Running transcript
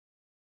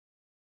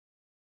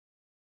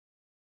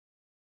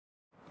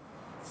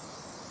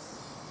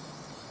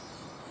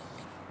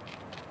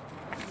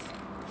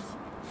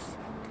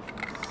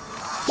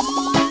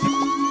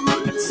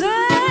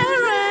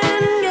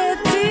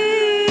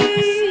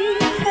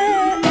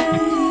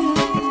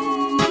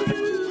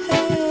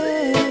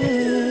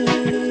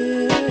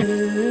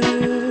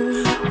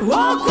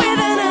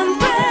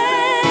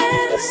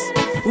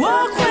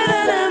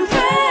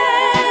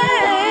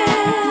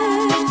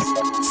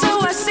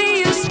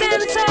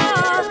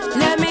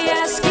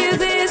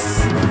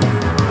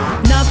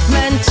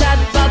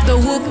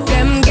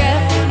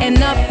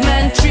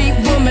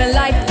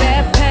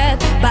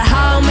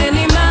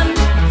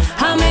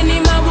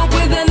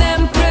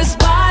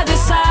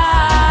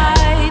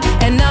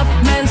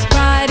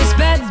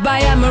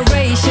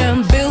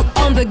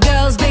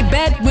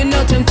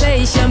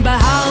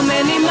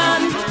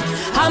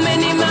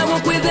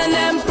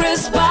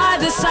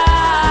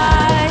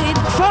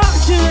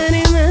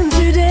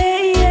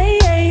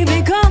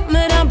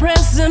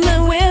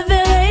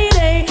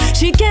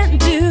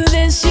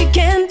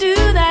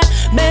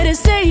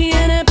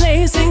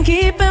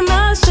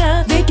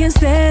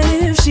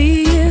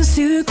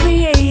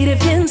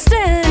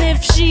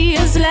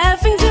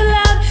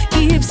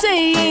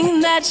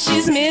that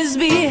she's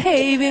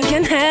misbehaving.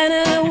 Can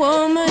handle a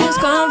woman who's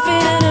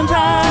confident and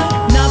proud.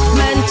 Enough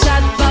men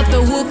chat about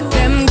the whoop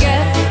them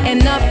get.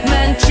 Enough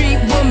men treat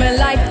women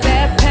like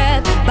their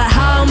pet. But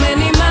how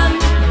many men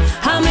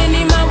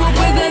walk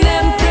with an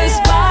empress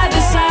by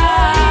the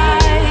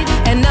side?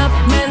 Enough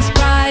men's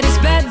pride is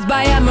fed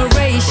by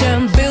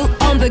admiration, built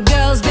on the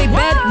girls they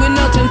bet with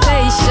no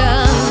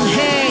temptation.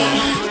 Hey,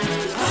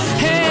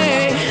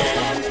 hey.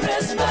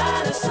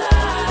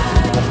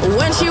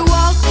 When she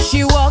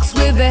walks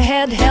with her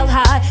head held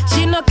high.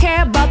 She no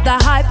care about the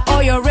hype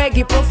or your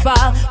reggae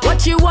profile.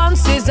 What she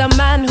wants is a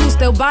man who's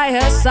still by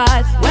her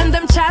side. When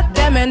them chat,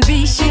 them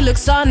envy, she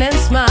looks on and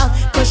smile.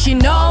 Cause she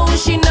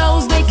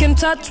knows they can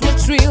touch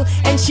what's real.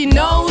 And she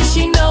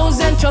knows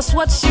and trust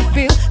what she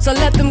feels. So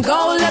let them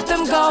go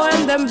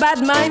and them bad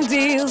mind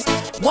deals.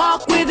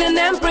 Walk with an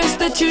empress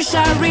that you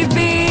shall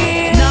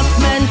reveal. Enough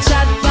men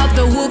chat about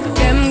the whoop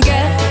them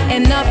get.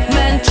 Enough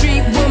men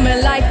treat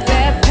women like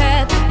their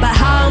pet. But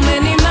how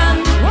many